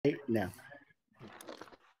No.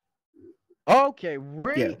 Okay,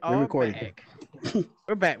 we're recording.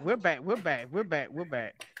 back. We're back.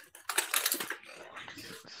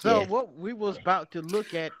 So what we was about to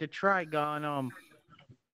look at the Trigon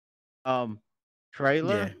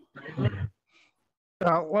trailer.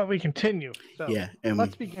 Well, we continue. So and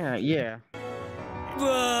let's begin. We're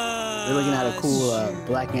looking at a cool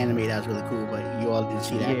black anime that was really cool, but you all didn't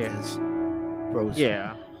see that because Rose.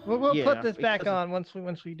 Yeah. We'll put this back on once we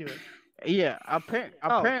do it. Yeah, apparently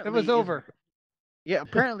it was over. Yeah,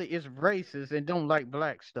 apparently it's racist and don't like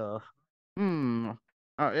black stuff. I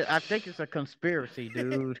think it's a conspiracy,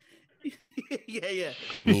 dude. yeah.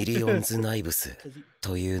 ミリオンズナイブス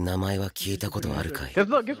という名前は聞いたことあるかい Cause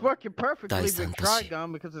look, it's working perfectly 第 with 三都市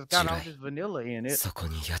Trigon because it's got all this vanilla in it. そこ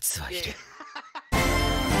に奴はいる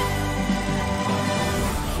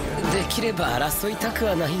できれば争いたく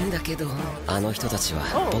はないんだけどあの人たち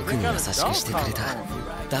は僕に優しくしてくれた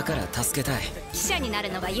だから助けたい記者になる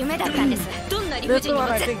のが夢だったんですどんな理不尽にも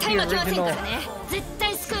絶対負けませんからね絶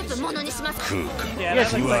対スクープものにします空か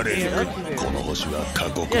言われるこの星は過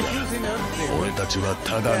酷だ俺たちは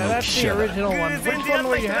ただの記者だ全然やっ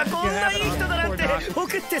ぱ人がこんないい人だなんて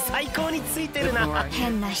僕って最高についてるな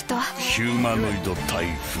変な人ヒューマノイド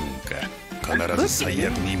台風か必ず最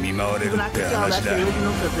悪に見舞われるって話だ。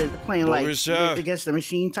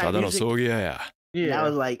ただの葬儀屋や。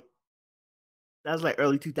That was like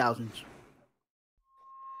early 2000s.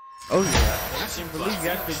 Oh yeah, I can't believe you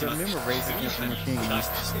actually commemorated against the machine. 何が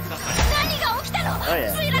起きたの？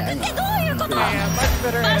墜落ってどういうこと？マ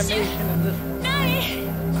シュ、何？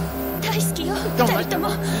大好きよ、二人とも。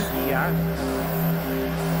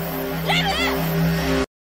レブ！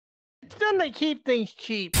 Then they keep things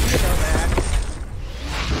cheap. You know that.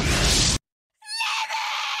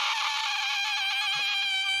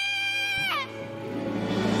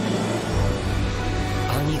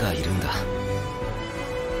 兄がいるんだ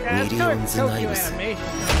ミリオンズナイブスず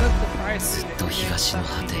っと東の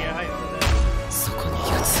果てそこに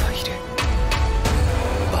奴はいる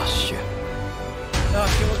バッシュ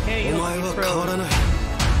お前は変わらない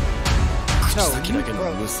口先だけの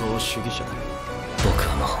無双主義者だ僕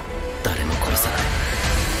はもう誰も殺さない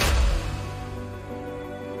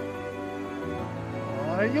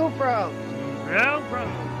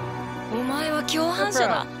お前は共犯者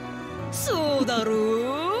だそうだろう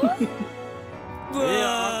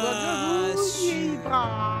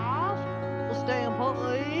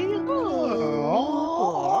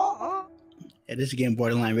Yeah, this is getting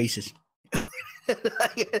borderline racist.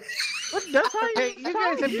 That's how you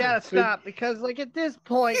guys have got to stop because, like, at this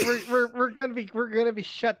point, we're gonna be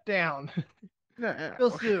shut down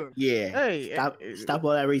real soon. Yeah, hey, stop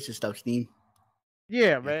all that racist stuff, Steve.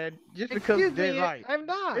 Yeah, man. Just because they're like, I'm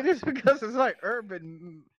not. It is because it's like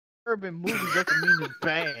urban movies doesn't mean it's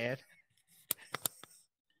bad.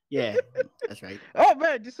 Yeah, that's right. Oh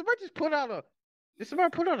man, did somebody put out a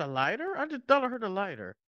lighter? I just thought I heard a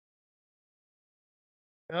lighter.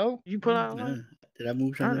 No, you put out a lighter? Did I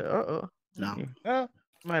move something? No. Oh,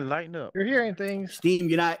 might lighten up. You're hearing things.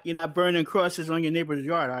 Steve, you're not burning crosses on your neighbor's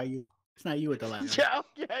yard, are you? It's not you with the lighter. Yeah,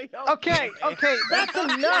 okay. That's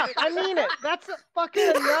enough. I mean it. That's fucking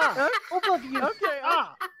enough. Both of you,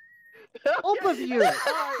 stop. Both of you,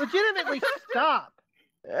 legitimately stop.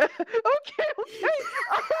 Okay.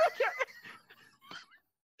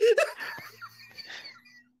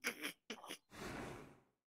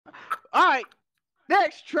 All right,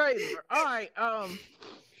 next trailer. All right,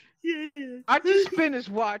 I just finished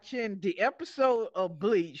watching the episode of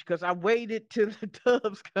Bleach because I waited till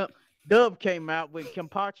the dub came out when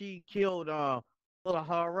Kenpachi killed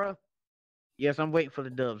Urahara. Yes, I'm waiting for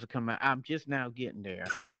the dubs to come out. I'm just now getting there.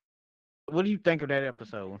 What do you think of that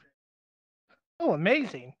episode? Oh,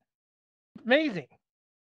 amazing. I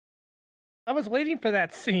was waiting for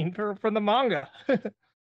that scene from the manga. I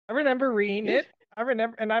remember reading it.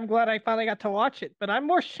 And I'm glad I finally got to watch it. But I'm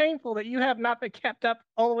more shameful that you have not been kept up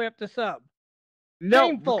all the way up to sub. No,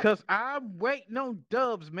 shameful. Because I'm waiting on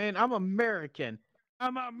dubs, man. I'm American.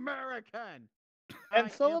 And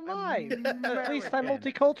so am I. At least I'm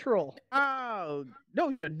multicultural. Oh, no,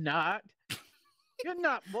 you're not. You're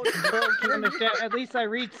not multicultural. Understand? At least I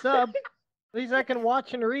read sub. At least I can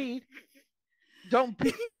watch and read. Don't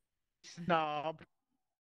be snob.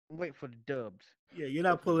 Wait for the dubs. Yeah, you're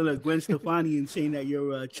not pulling a Gwen Stefani and saying that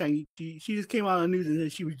you're Chinese. She just came out on the news and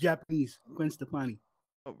said she was Japanese. Gwen Stefani.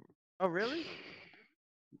 Oh really?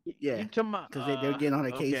 Yeah. Because they're getting on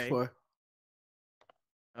a case for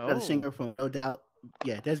the singer from No Doubt.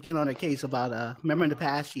 Yeah, they're getting on a case about remember in the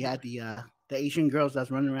past she had the Asian girls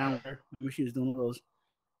that's running around with her. Remember she was doing those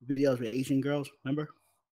videos with Asian girls, remember?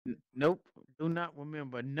 Nope. Do not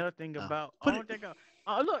remember nothing about. Only thing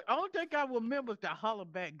I remember is the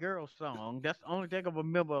Hollaback Girl song. That's the only thing I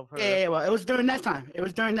remember of her. Yeah, well, it was during that time. It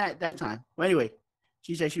was during that time. Well, anyway,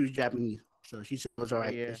 she said she was Japanese, so she said it was all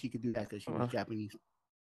right that she could do that because she was Japanese.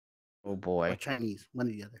 Oh boy. Or Chinese, one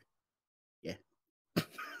or the other. Yeah.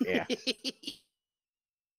 Yeah.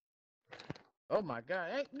 Oh my God!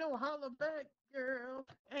 Ain't no Hollaback Girl.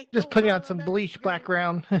 Just putting on some Bleach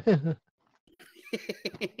background.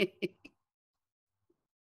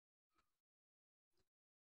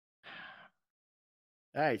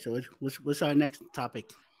 All right, so what's our next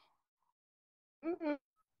topic?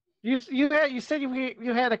 You said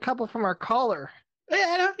you had a couple from our caller.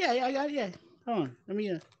 Yeah. Hold on, let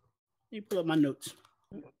me pull up my notes.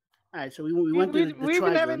 All right, so we went through the We've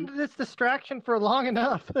been having this distraction for long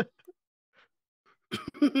enough.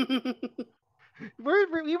 we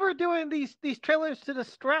were doing these trailers to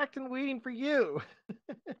distract and waiting for you.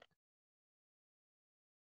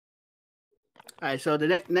 All right, so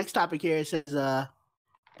the next topic here says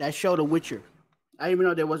that show The Witcher. I didn't even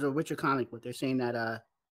know there was a Witcher comic, but they're saying that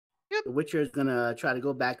The Witcher is gonna try to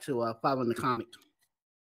go back to following the comic.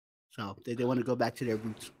 So they want to go back to their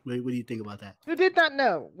roots. What do you think about that? Who did not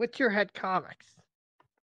know Witcher had comics?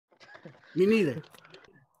 Me neither.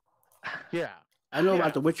 Yeah. I know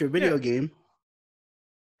about the Witcher video game.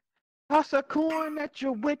 Toss a coin at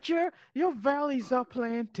your Witcher, your valleys are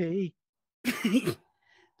plenty.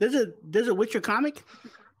 There's a Witcher comic.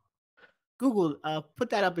 Google, put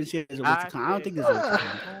that up and see if there's a Witcher comic. I don't think there's a Witcher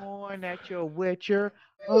comic. Coin at your Witcher,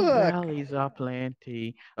 your valleys are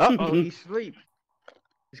plenty. He sleeps.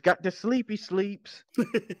 He's got the sleepy sleeps.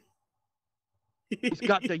 He's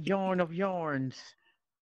got the yarn of yarns.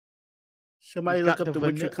 Somebody look up the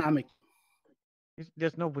Witcher comic.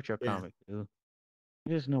 There's no Witcher comic, dude.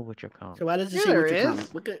 There's no Witcher comic. So why does it say Witcher comic?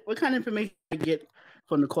 What kind of information do you get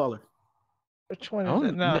from the caller? Which one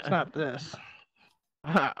is it? No, it's not this.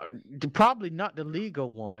 Probably not the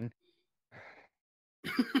legal one.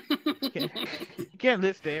 You can't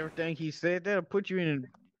listen to everything he said. That'll put you in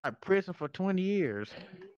prison for 20 years.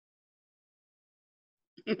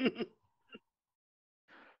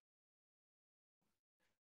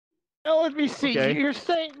 Now let me see. Okay. You're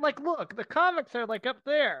saying, like, look, the comics are like up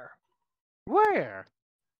there. Where?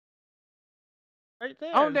 Right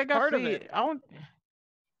there. Oh, they got see it.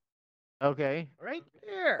 Okay. Right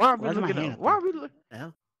there. Why are we looking at? Why are we looking?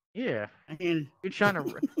 Yeah. You're trying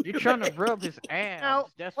to rub his ass. Now,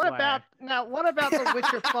 That's what about the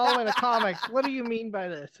Witcher following the comics? What do you mean by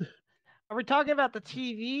this? Are we talking about the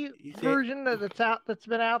TV version that's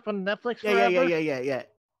been out on Netflix forever?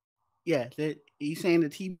 Yeah. He's saying the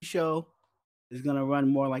TV show is gonna run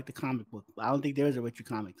more like the comic book. I don't think there is a Witcher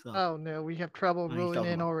comic. So. Oh no, we have trouble ruling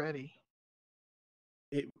in already.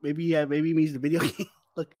 Maybe he means the video game.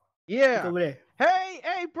 Look. Yeah. Look over there.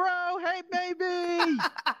 Hey, bro. Hey, baby.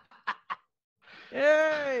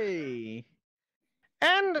 Hey.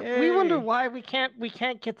 And we wonder why we can't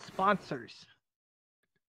get sponsors.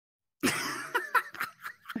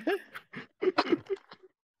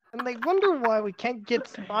 And they wonder why we can't get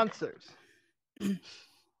sponsors. So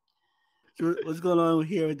what's going on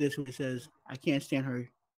here with this? It says, I can't stand her,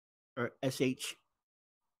 or SH,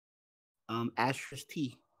 asterisk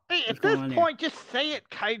T. Hey, at this point, just say it,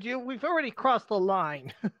 Kaiju. We've already crossed the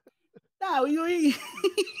line. No,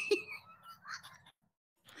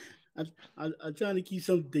 I'm trying to keep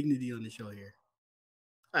some dignity on the show here.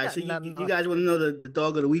 All right, so you guys want to know the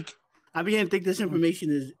dog of the week? I begin to think this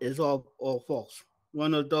information is all false. You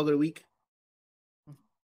want to know the dog of the week?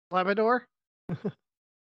 Labrador?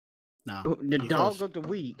 No. The dog of the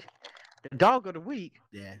week. The dog of the week?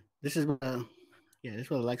 Yeah. This is what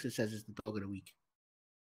Alexa says is the dog of the week.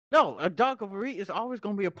 No, a dog of the week is always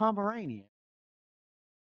going to be a Pomeranian.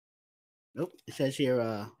 Nope. It says here,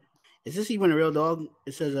 is this even a real dog?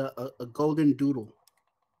 It says a golden doodle.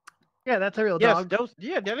 Yeah, that's a real dog.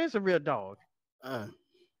 That is a real dog.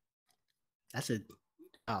 That's a...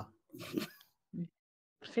 Oh.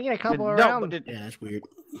 See a couple around. Yeah, that's weird.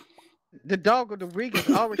 The dog of the week is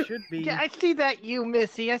always should be. Yeah, I see that, you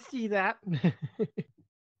Missy. I see that.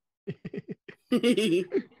 The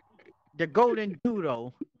golden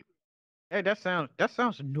doodle. Hey, that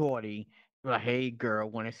sounds naughty. Like, hey girl,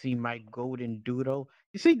 want to see my golden doodle?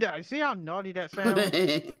 You see that? See how naughty that sounds?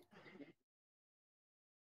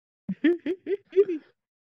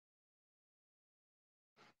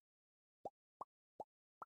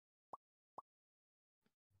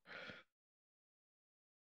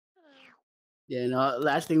 Yeah, no.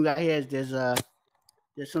 Last thing we got here is there's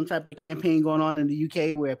some type of campaign going on in the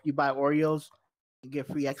UK where if you buy Oreos, you get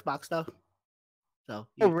free Xbox stuff. So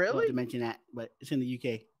oh really? To mention that, but it's in the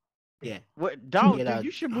UK. Yeah. What dog? Get, Dude,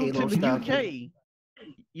 you should move Halo to the stuff. UK.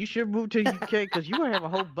 You should move to the UK because you gonna have a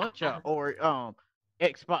whole bunch of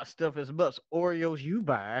Xbox stuff as much Oreos you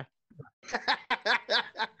buy.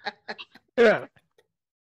 Yeah.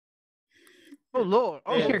 Oh Lord!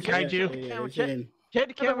 Oh, Here, check Kaiju. the camera. Check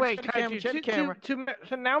the camera. Wait, Check the camera. Check the camera.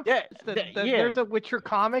 To announce Yeah, that yeah. there's a Witcher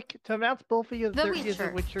comic, to announce both of you that The there is a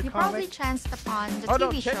Witcher. Witcher You probably comic. chanced upon the Hold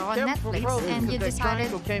on, TV check show the on camera for Netflix Rose, and you 'cause that decided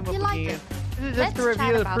triangle came you up liked again. it. This is Let's just a review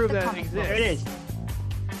chat to about prove the that it comic exists. book. There it is.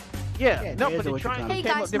 Yeah, Yeah, no, there's but a the Witcher triangle comic. Hey,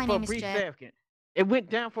 came guys, up there my for a name is brief Jen. second. It went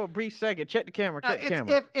down for a brief second. Check the camera. Check the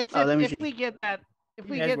camera. If we get that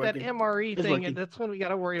Yeah, it's working. MRE It's thing, working. that's what we got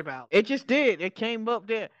to worry about. It just did. It came up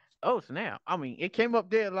there. Oh snap! I mean, it came up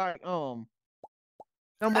there like come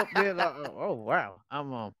up there like oh wow.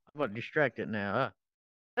 I'm distracted now.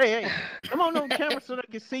 Hey, come on camera so they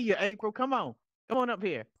can see you, April. Come on up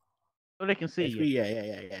here so they can see you.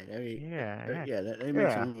 Yeah. Yeah. Let me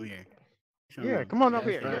make some room here. Yeah, come on up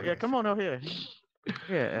That's here. right. Yeah, come on up here.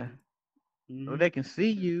 Yeah. So they can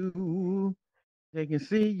see you. They can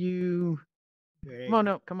see you. Come on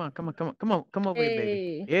up. Come on over here,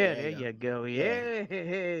 baby. Yeah, there you go.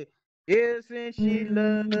 Yeah. Isn't she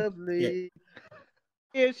lovely?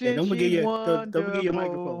 Isn't Don't forget she your wonderful? don't forget your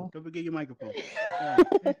microphone. Don't forget your microphone.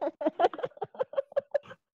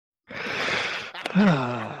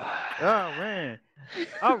 Oh man.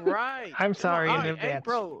 All right. I'm sorry All in right, advance.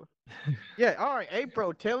 April. Yeah, all right,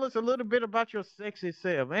 April. Tell us a little bit about your sexy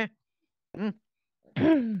self, man.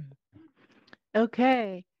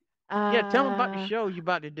 Okay. Yeah, tell them about the show you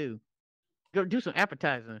about to do. Go do some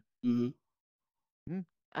appetizing.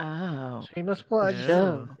 Oh. Shameless plug.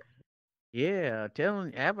 Show. Yeah, tell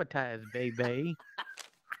them advertise, baby.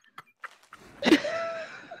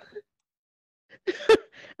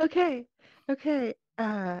 Okay.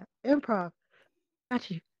 Improv. Got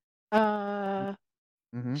you. Show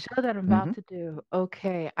that I'm about to do.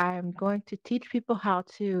 Okay, I'm going to teach people how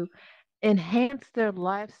to enhance their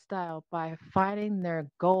lifestyle by finding their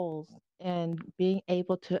goals and being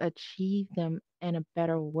able to achieve them in a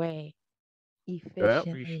better way,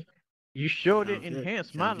 efficiently. You sure did Sounds good.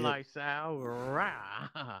 enhance my Sounds good. lifestyle,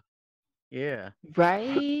 right? Yeah.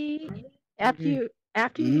 Right? After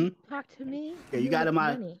you talk to me, Yeah, you got make him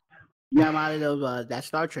out. money. You got him out of those that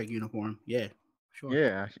Star Trek uniform. Yeah, sure.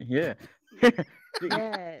 Yeah.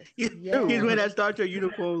 Yes. He's yes. wearing that Star Trek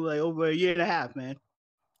uniform like over a year and a half, man.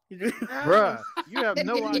 Bruh, you have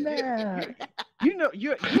no idea. Yeah.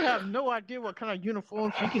 You have no idea what kind of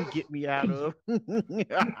uniform she can get me out of.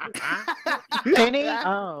 Any?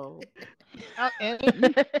 Oh.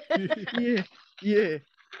 Any? Yeah.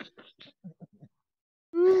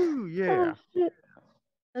 Ooh, yeah. Oh, shit.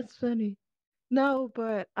 That's funny. No,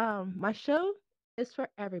 but my show is for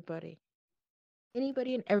everybody.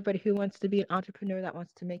 Anybody and everybody who wants to be an entrepreneur that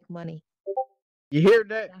wants to make money. You hear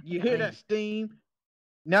that? You hear Definitely. that, Steam?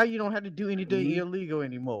 Now you don't have to do anything illegal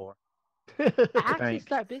anymore. I actually Thanks.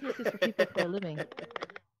 start businesses for people for a living.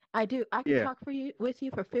 I do. I can Yeah. talk with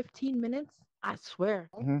you for 15 minutes. I swear.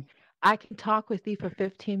 Mhm. I can talk with you for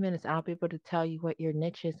 15 minutes. I'll be able to tell you what your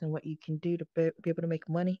niche is and what you can do to be able to make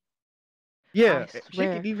money. Yeah, I she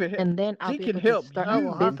swear. can even And then I'll she be can able help to start I you.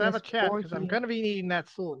 will a have to have a business chat for because I'm you. going to be needing that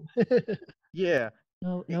soon. Yeah.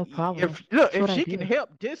 No problem. If That's what I she can do.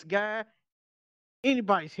 help this guy,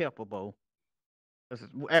 anybody's helpable. 'Cause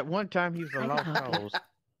at one time he was a I lost can help you. cause.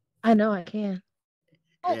 I know I can.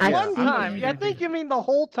 Oh, Yeah, one see time. it. I think you mean the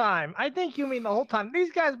whole time.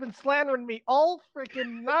 These guys been slandering me all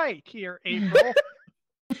freaking night here, April.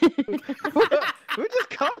 we just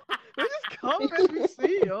come as we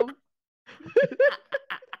see him.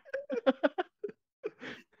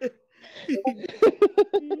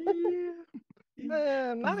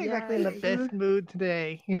 Man, not exactly in the Yes. best mood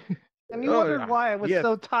today. And you Oh, wondered why I was yeah.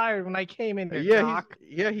 so tired when I came in here, Yeah, Doc.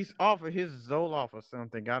 he's off of his Zoloft or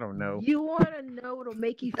something. I don't know. You want to know what'll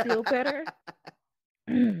make you feel better?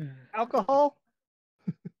 Alcohol?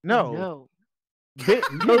 No. No.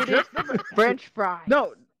 Loaded French fries.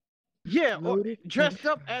 No. Yeah, or Loaded dressed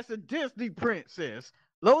French up as a Disney princess.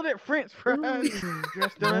 Loaded French fries. Ooh,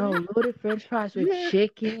 Dressed no, up. loaded French fries with Yeah.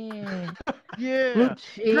 chicken, Yeah. blue Dressed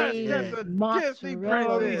cheese, as a Disney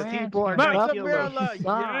mozzarella, princess. These ranch, people are buffalo Mozzarella. sauce.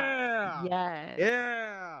 Yeah. Yes.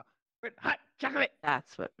 Yeah. With hot chocolate.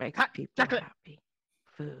 That's what makes Hot people chocolate. happy.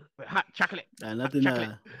 Food. With hot chocolate. Nothing. chocolate.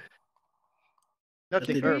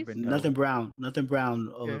 Nothing Nothing, urban. nothing brown. Nothing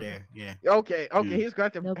brown over Yeah. there. Yeah. Okay. Mm. He's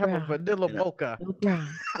got to No have a brown. vanilla You know. mocha. No brown.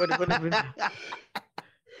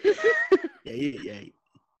 Yeah. You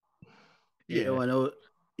Yeah. don't want no.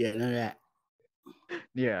 Yeah, none of that.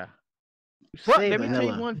 Yeah. Well, Say let me that. tell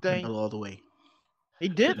you one thing. Vanilla all the way. He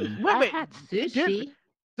didn't. Wait, I wait. had He didn't. sushi.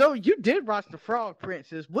 So you did watch the Frog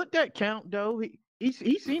Princess. Would that count though? He's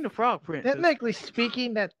seen the Frog Princess. Technically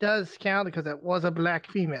speaking, that does count because it was a black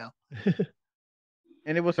female.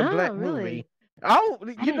 And it was a black movie. Oh,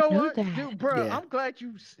 you know what, dude, bro? Yeah. I'm glad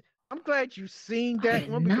you seen that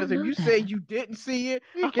one because if you say you didn't see it,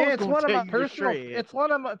 it's one of my personal. It's in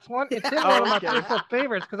one of my personal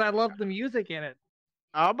favorites because I love the music in it.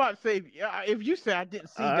 I'm about to say, if you say I didn't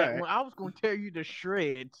see that one, I was going to tell you the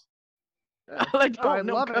shreds. I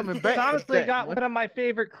love coming it. back. It's honestly got one of my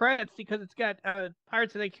favorite credits because it's got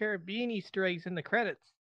Pirates of the Caribbean Easter eggs in the credits.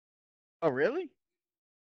 Oh, really?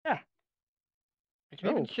 Yeah. I can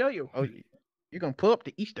even show you. Oh, you're gonna pull up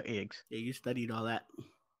the Easter eggs. Yeah, you studied all that.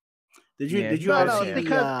 Did you? No,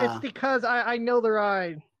 it's because I know the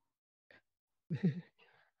ride.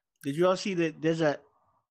 Did you all see that? There's I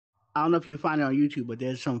don't know if you can find it on YouTube, but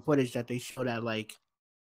there's some footage that they show that like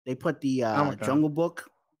they put the Jungle Book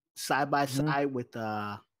side by side with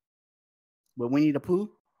Winnie the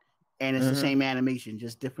Pooh, and it's the same animation,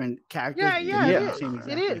 just different characters. Yeah.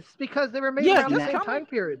 It is because they were made around the same time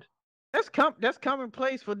period. That's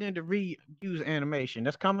commonplace for them to reuse animation.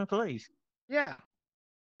 That's commonplace. Yeah.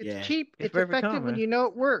 It's cheap. It's effective when you know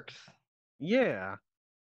it works. Yeah.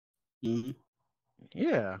 Mm-hmm.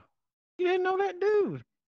 Yeah. You didn't know that, dude.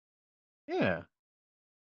 Yeah.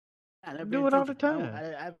 I do it all the time.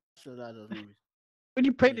 I saw those movies. But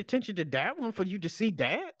you paid attention to that one for you to see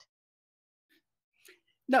that?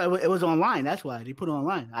 No, it was online. That's why they put it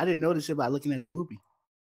online. I didn't notice it by looking at the movie.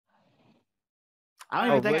 I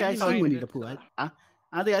don't even think I've seen Winnie the Pooh. I don't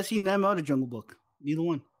think I've seen them or the Jungle Book. Neither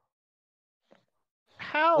one.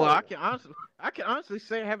 How? Well, I can honestly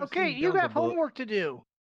say I haven't seen Okay, you have homework to do.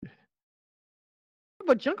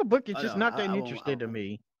 But Jungle Book is just not that interesting to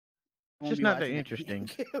me. It's just not that interesting.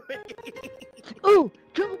 Ooh,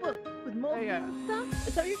 Jungle Book with more stuff?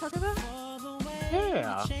 Is that what you're talking about?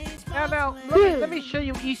 Yeah. Now let me show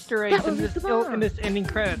you Easter eggs in this ending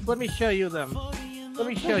credits. Let me show you them. Let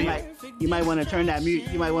me show you. You might want to turn that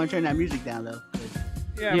music down though.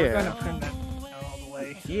 Yeah, we're gonna turn that down all the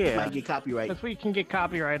way. Yeah. Might get copyright. Because we can get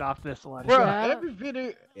copyright off this one. Bro,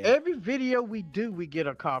 every video we do, we get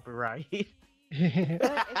a copyright.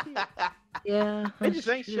 Yeah. They just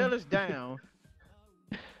ain't shut us down.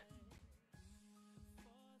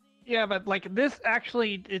 Yeah, but like this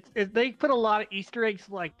actually, they put a lot of Easter eggs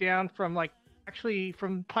like down from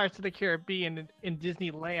from Pirates of the Caribbean in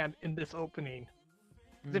Disneyland in this opening.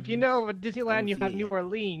 If you know, at Disneyland you have New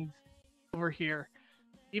Orleans over here.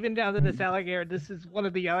 Even down to this alligator, this is one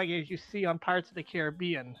of the alligators you see on Pirates of the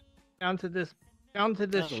Caribbean. Down to this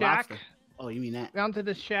shack. Oh, you mean that? Down to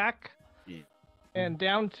this shack. Yeah. And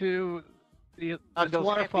down to this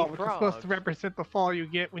waterfall, which is supposed to represent the fall you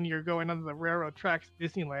get when you're going under the railroad tracks at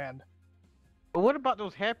Disneyland. But what about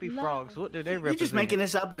those happy frogs? What do they represent? You're just making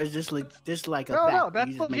this up as just like a fact. No,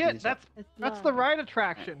 that's legit. That's the ride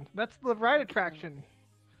attraction. That's the ride attraction.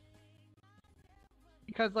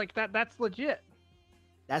 Because like that's legit.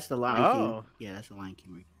 That's the Lion King. Yeah, that's the Lion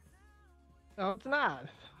King. No, it's not.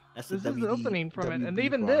 This is the opening from it, and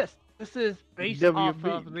even this is based off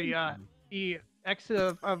of the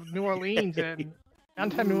exit of New Orleans and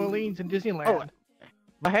downtown New Orleans and Disneyland. Oh,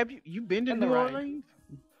 but have you been to New Orleans?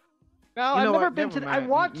 No, I've never been to. I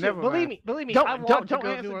want to. Believe me. I want to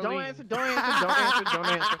go to New Orleans. Don't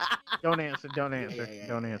answer.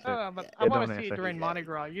 But I want to see it during Mardi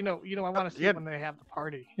Gras. You know, I want to see it when they have the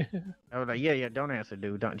party. I was like, don't answer,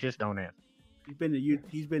 dude. Don't answer. He's been to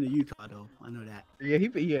Utah though. I know that.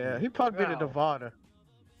 Yeah, he probably been to Nevada.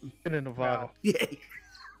 Been in Nevada. Yeah.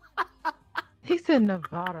 He's in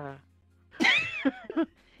Nevada.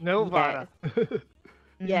 Nevada.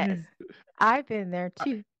 Yes. I've been there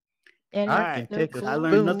too. And I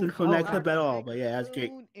learned nothing from that clip at all, but yeah, that's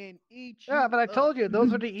great. Yeah, but I told you,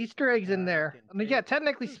 those are the Easter eggs in there. I mean, yeah,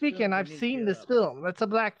 technically speaking, I've seen this film. That's a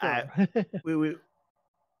black film. We're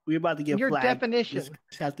about to get your flagged. Definition.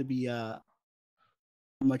 This has to be a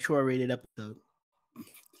mature rated episode.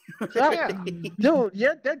 Yeah, dude.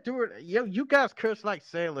 Yeah, that dude. Yeah, you guys curse like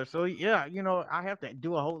sailors, so yeah, I have to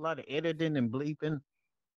do a whole lot of editing and bleeping.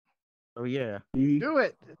 So yeah, do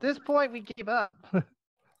it. At this point, we gave up.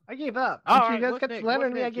 I gave up. All right, you guys kept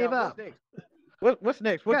slandering me, I gave up. What's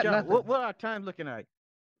next? What our time looking like?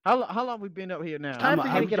 How long we been up here now? Time for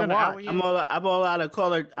you to get a watch. I'm all out of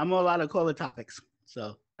caller topics.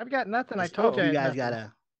 So I've got nothing. I told you. You guys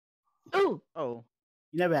gotta. Oh.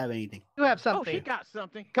 You never have anything. You have something. Oh, she got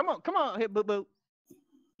something. Come on, hit boo boo.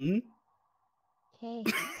 Okay.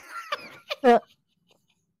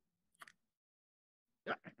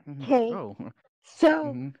 Okay.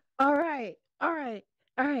 So, all right.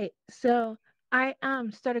 So, I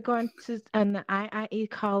started going to an IIE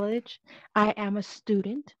college. I am a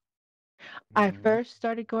student. I first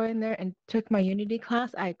started going there and took my Unity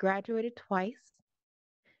class. I graduated twice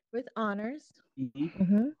with honors.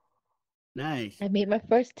 Nice. I made my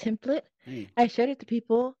first template. Nice. I showed it to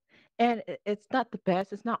people, and it's not the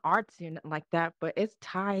best. It's not artsy or nothing like that, but it's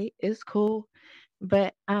tight. It's cool.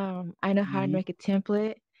 But I know how to make a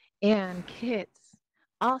template and kits.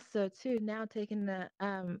 Also, too, now taking the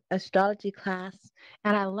astrology class,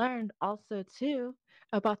 and I learned also too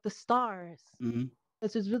about the stars.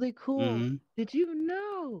 This is really cool. Did you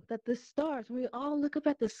know that the stars, when we all look up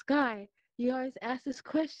at the sky, you always ask this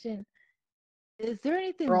question: is there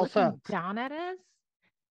anything looking down at us?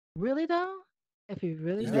 Really though? If you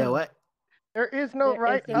really Is there what? There is no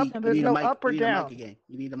right up. There's no up or down. You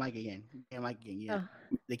need the mic again. Yeah.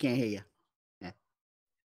 They can't hear you. Yeah.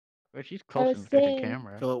 Well, she's close to the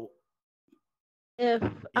camera. So if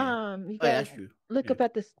you guys look up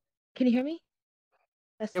at this, can you hear me?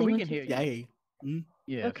 Yeah, we can hear you. Yeah, I hear you.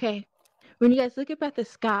 Yeah. Okay. When you guys look up at the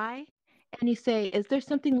sky and you say, "Is there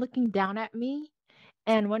something looking down at me?"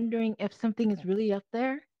 and wondering if something is really up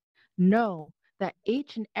there, know that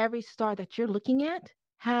each and every star that you're looking at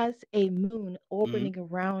has a moon orbiting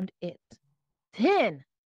around it. 10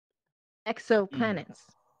 exoplanets.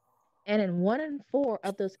 And in 1 in 4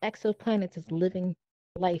 of those exoplanets is living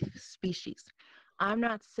life species. I'm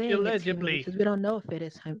not saying it's human because we don't know if it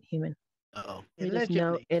is human. We just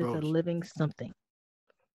know it's a living something.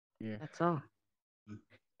 Yeah. That's all.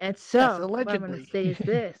 And so what I'm going to say is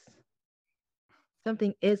this.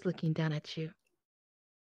 Something is looking down at you.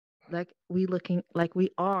 Like we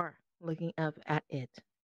are looking up at it.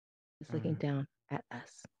 It's looking down at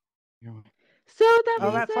us. So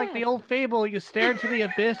that's like the old fable: you stare into the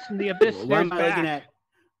abyss, and the abyss stares back.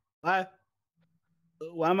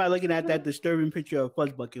 Why am I looking at that disturbing picture of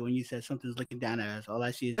Fuzz Bucket when you said something's looking down at us? All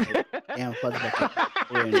I see is like, damn Fuzz Bucket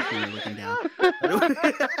wearing the corner looking down.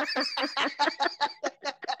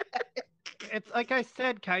 It's like I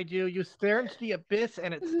said, Kaiju. You stare into the abyss,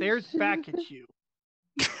 and it stares back at you.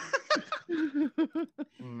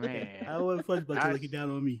 Man, I want Fuzz Bucket looking down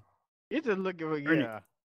on me. It's just looking for I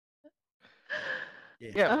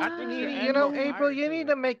think you know, April. You need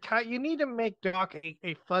to make Doc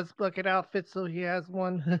a Fuzz Bucket outfit so he has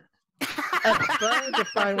one. I'm trying to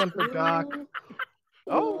find one for Doc.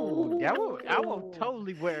 Oh, I will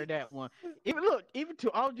totally wear that one. Even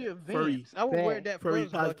to all the events, I will wear that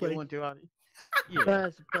Fuzz Bucket one to all.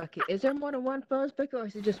 Fuzz Bucket. Is there more than one Fuzz Bucket, or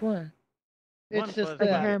is it just one? It's just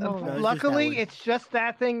that. Luckily, it's just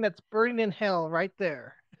that thing that's burning in hell right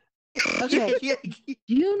there. Okay. Do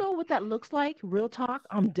you know what that looks like? Real talk.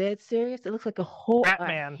 I'm dead serious. It looks like a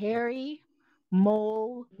hairy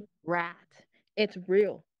mole rat. It's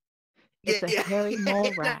real. It's a hairy mole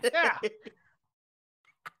rat. Yeah.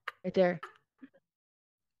 Right there.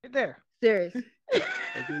 Right there. Serious.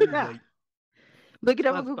 Yeah. Look it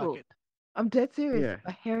up on Google. I'm dead serious. Yeah.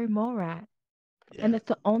 A hairy mole rat. Yeah. And it's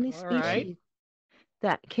the only species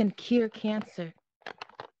that can cure cancer.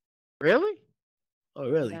 Really? Oh,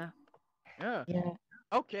 really? Yeah.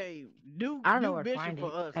 Okay, new mission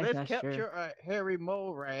for us. Let's capture a hairy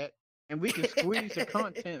mole rat, and we can squeeze the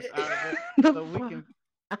contents out of it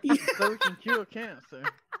so we can cure cancer.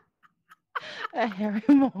 A hairy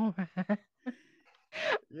mole rat.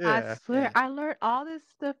 Yeah. I swear, I learned all this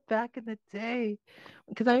stuff back in the day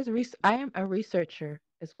because I am a researcher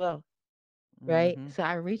as well, right? So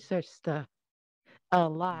I research stuff a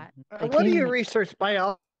lot. What do you research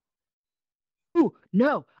biology? Ooh,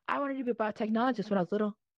 no, I wanted to be a biotechnologist when I was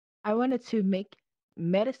little. I wanted to make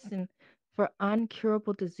medicine for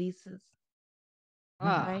uncurable diseases.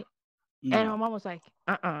 Right? And my mom was like,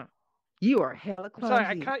 you are hella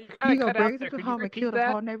clumsy. Sorry, you gonna bring it to home and kill the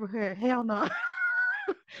whole neighborhood. Hell no.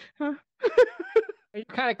 You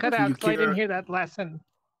kind of cut out because I didn't hear that lesson.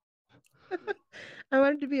 I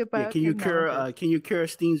wanted to be a biotechnologist. Can you cure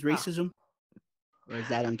Steen's racism? Or is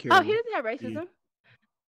that uncurable? Oh, he doesn't have racism.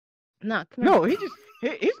 No, he just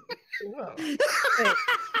he's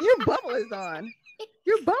your bubble is on.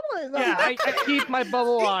 Your bubble is on. Yeah, I keep my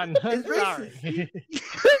bubble on. I'm sorry.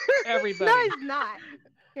 Everybody. No, he's not.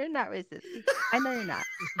 You're not racist. I know you're not.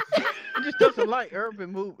 He just doesn't like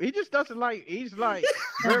urban move. He just doesn't like. He's like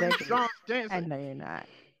very strong stance. I know you're not.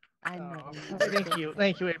 I know. Thank you,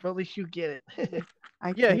 April. At least you get it.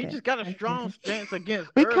 He just got a strong stance against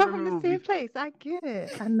we urban come from movies. the same place. I get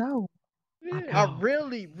it. I know. A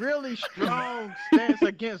really, really strong stance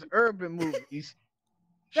against urban movies.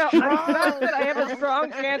 No, it's not that I have a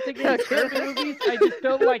strong stance against urban movies. I just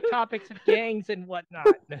don't like topics of gangs and whatnot.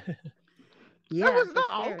 Yeah, that was it's not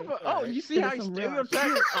all scary. of them. Oh, you see It how was he some real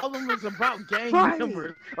stereotyped all of them was about gang Right.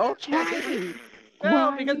 members. Okay.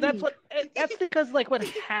 No, because that's Right. what. That's because like what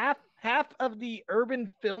half of the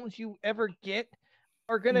urban films you ever get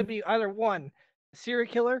are gonna be either one,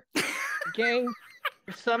 serial killer, gang,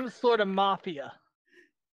 or some sort of mafia.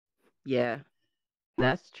 Yeah,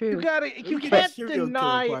 that's true. You Look at the can't serial killer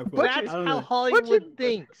deny part, but that's I don't how know. Hollywood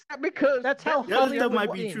thinks. Because That's how The other stuff Hollywood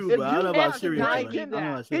might be thinks. true, but I don't know about serial deny killer. I me don't know that.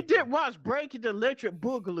 about he serial did killer. watch Breaking the Electric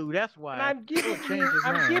Boogaloo. That's why. And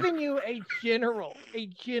I'm giving you a general, you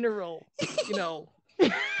know,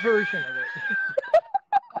 version of it.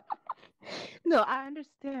 No, I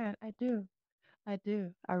understand. I do.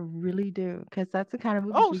 I really do. Because that's the kind of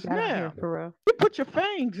movies Oh we got out here snap! for real. You put your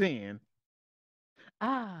fangs in. You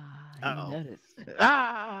noticed.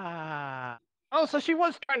 Ah. Oh, so she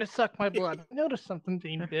was trying to suck my blood. I noticed something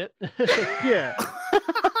being bit. Yeah.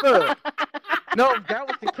 Look. No, if that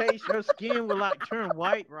was the case, her skin would like turn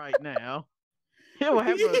white right now. It would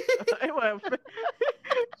have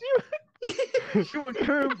she would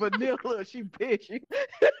turn vanilla. She bitchy.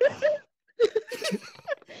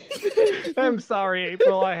 I'm sorry,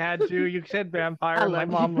 April. I had to. You said vampire. I And my love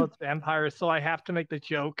mom you. loves vampires, so I have to make the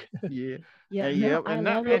joke. Yeah. Yeah, And, no, yep, I and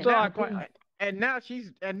now, love and it. now, I do. and now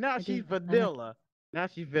she's do. vanilla. Now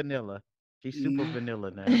she's vanilla. She's super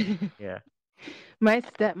vanilla now. Yeah. My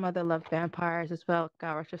stepmother loved vampires as well.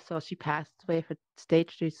 God rest her soul. She passed away for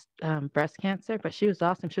stage 3 breast cancer, but she was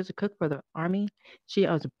awesome. She was a cook for the army. She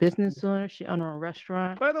was a business owner. She owned her own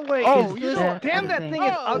restaurant. By the way, Oh, is you this, know- damn that thing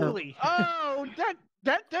is ugly. Oh,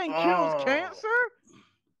 that thing kills cancer?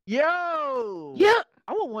 Yo. Yep.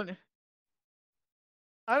 I would want to.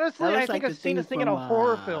 Honestly, That I looks think like I've the seen this thing thing in a from,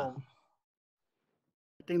 horror film.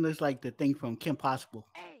 I think looks like the thing from Kim Possible.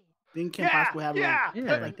 Hey. Didn't Kim Possible have yeah.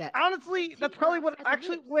 like that? Honestly, that's probably what. Teeth are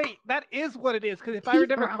Actually, lips. wait, that is what it is. Because if I Teeth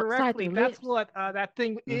remember are outside correctly, the that's lips. what that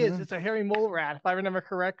thing is. It's a hairy mole rat. If I remember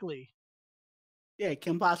correctly. Yeah,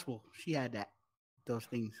 Kim Possible. She had those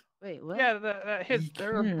things. Wait, what? Yeah,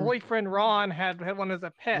 her boyfriend Ron had one as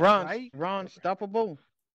a pet, Ron right? Stoppable.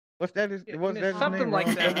 What's that? What's that? Something name? like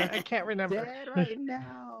Ron that. Stoppable? I can't remember. Dead right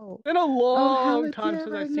now. Been a long it's time dead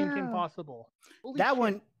since right I've seen Kim now. Possible. Holy That shit.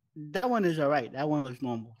 one is all right. That one looks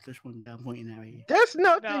normal. This one that I'm pointing at right here. That's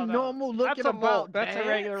nothing No, normal looking That's a mole. about That's that. a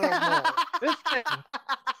regular old mole.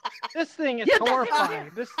 This thing is Yeah, that's it,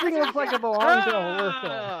 horrifying. This thing looks like it belongs in a horror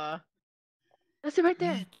film. That's it right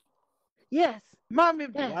there. Yes. Mommy,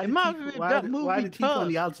 Yeah. mommy, that movie Why the teeth on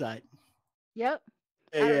the Tusk. outside? Yep.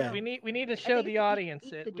 Yeah. We need to show think the it's to audience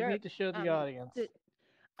eat it. the We dirt. need to show the audience.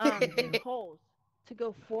 Dig holes to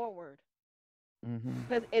go forward.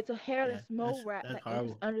 Because it's a hairless mole rat that's that lives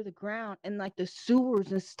horrible. under the ground and like the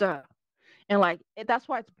sewers and stuff. And like that's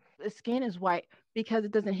why the skin is white, because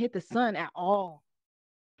it doesn't hit the sun at all.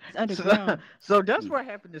 It's underground. So that's what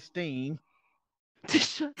happened to Sting.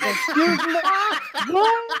 Excuse me.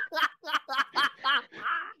 What?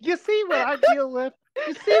 You see what I deal with?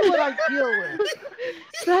 You see what I deal with?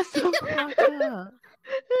 That's so fucked up.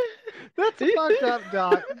 That's fucked up,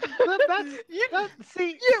 Doc.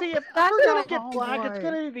 See, if That's we're gonna not get black, it's hard.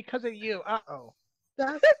 gonna be because of you. Uh-oh.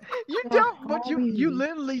 That's You not don't, but you hard.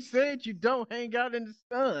 literally said you don't hang out in the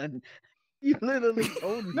sun. You literally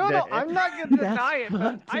told me No, that. I'm not gonna That's deny it, but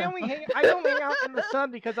fucked I up. don't hang out in the sun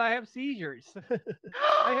because I have seizures.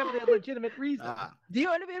 I have the legitimate reason. Do you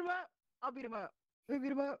want to beat him up? I'll beat him up. We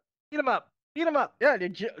beat him up. Beat him up. Beat him up. Yeah,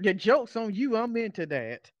 the joke's on you. I'm into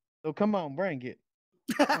that. So come on, bring it.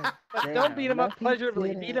 But don't beat him up Lucky pleasurably.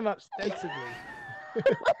 didn't. Beat him up sensibly.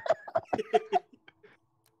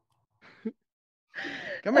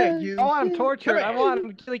 Come here, you. I want him tortured. I Come here. want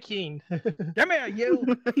him guillotine. Come here,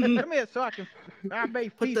 you. Come here, so I may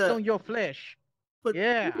feast on your flesh.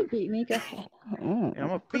 Yeah. You can beat me. Go ahead. I'm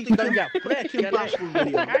gonna feast on your flesh. Kim Possible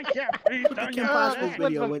video. I can't feast Put the on Kim your Possible flesh.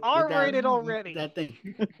 video with R-rated that, already. That thing.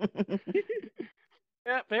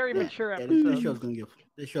 Yeah, very mature Yeah, episode. this show's gonna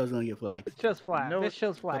get flagged. It's just flat. No, This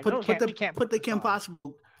show's flat. Put You the can't Kim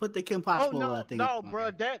Possible. Put the Kim Oh Possible thing. no, up.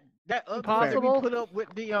 bro. That other Impossible? we put up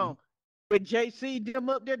with the with JC them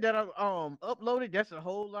up there that I uploaded. That's a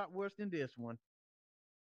whole lot worse than this one.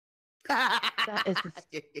 That is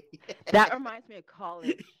that reminds me of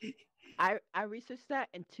college. I researched that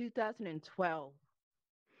in 2012.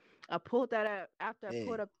 I pulled that up after I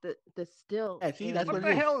pulled up the still. Yeah, see, that's What what the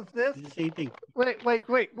it is. hell is this? It's the same thing.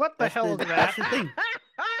 Wait. What the hell is that? That's the thing.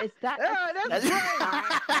 Is that Yeah, that's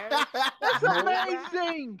right. That's Mole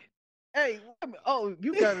amazing. Hey, oh,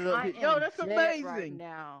 you got it up I here. Yo, am that's dead amazing. right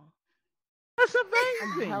now. That's I'm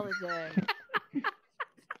amazing. hella dead.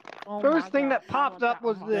 Oh First my thing God, that I popped want up that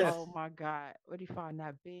was on this. Oh my God, where do you find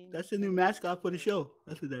that bean? That's the new mascot for the show.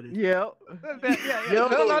 That's what that is. Yep. Yeah. Yo.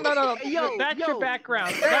 No. Yo, That's your yo.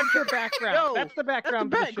 background. That's your background. Yo, That's the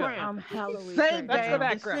background that's for the the show. background. I'm hella weak Save right That's the that now. and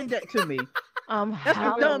background. send that to me. I'm That's the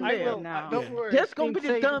hella thumbnail. weak now. Don't worry. That's gonna It's be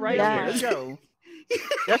the being saved thumbnail right for the here. show.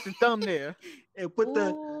 That's the thumbnail. And put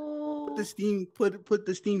the Ooh. steam put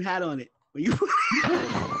the steam hat on it. When you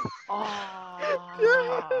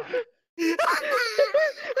Oh.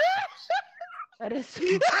 That is.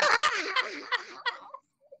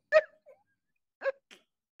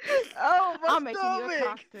 Oh, my I'm making you a stomach.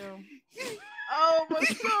 costume. Oh, my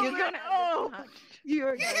You're stomach. gonna Oh.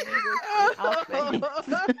 You're gonna need this outfit.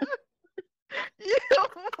 Yo,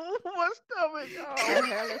 my stomach. A Oh.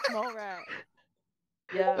 hairless mole rat.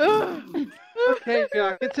 Yeah. Okay,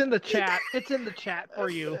 Jock. It's in the chat. It's in the chat for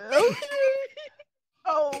you. Okay.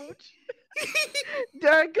 Ouch.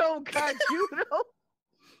 There go Kajudo.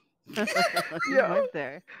 You went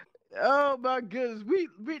there. Oh my goodness, we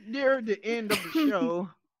near the end of the show.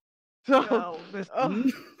 So,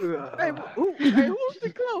 hey, who wants to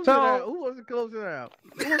close it out? Who wants to close it out?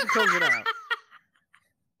 Who wants to close it out?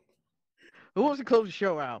 Who wants to close the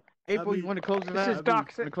show out? April, you want to close it This out? is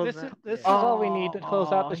Doc. Close This it out? is all we need to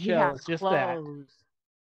close out the he show. has It's just clothes.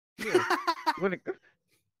 Yeah.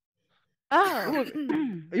 Oh.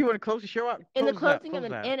 You want to close the show out? In the Close it out, closing of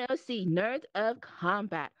close an it out. NOC, Nerds of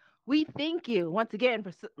Combat, we thank you once again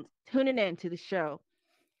for tuning in to the show.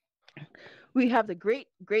 We have the great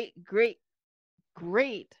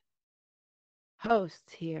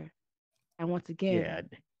hosts here. And once again,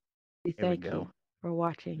 we There we thank go. you for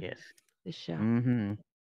watching Yes. the show. Mm-hmm.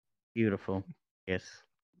 Beautiful. Yes.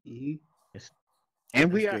 Mhm. Yes. And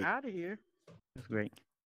That's we are great. out of here. That's great.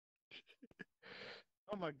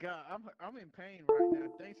 Oh my God, I'm in pain right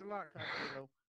now. Thanks a lot, Kajudo.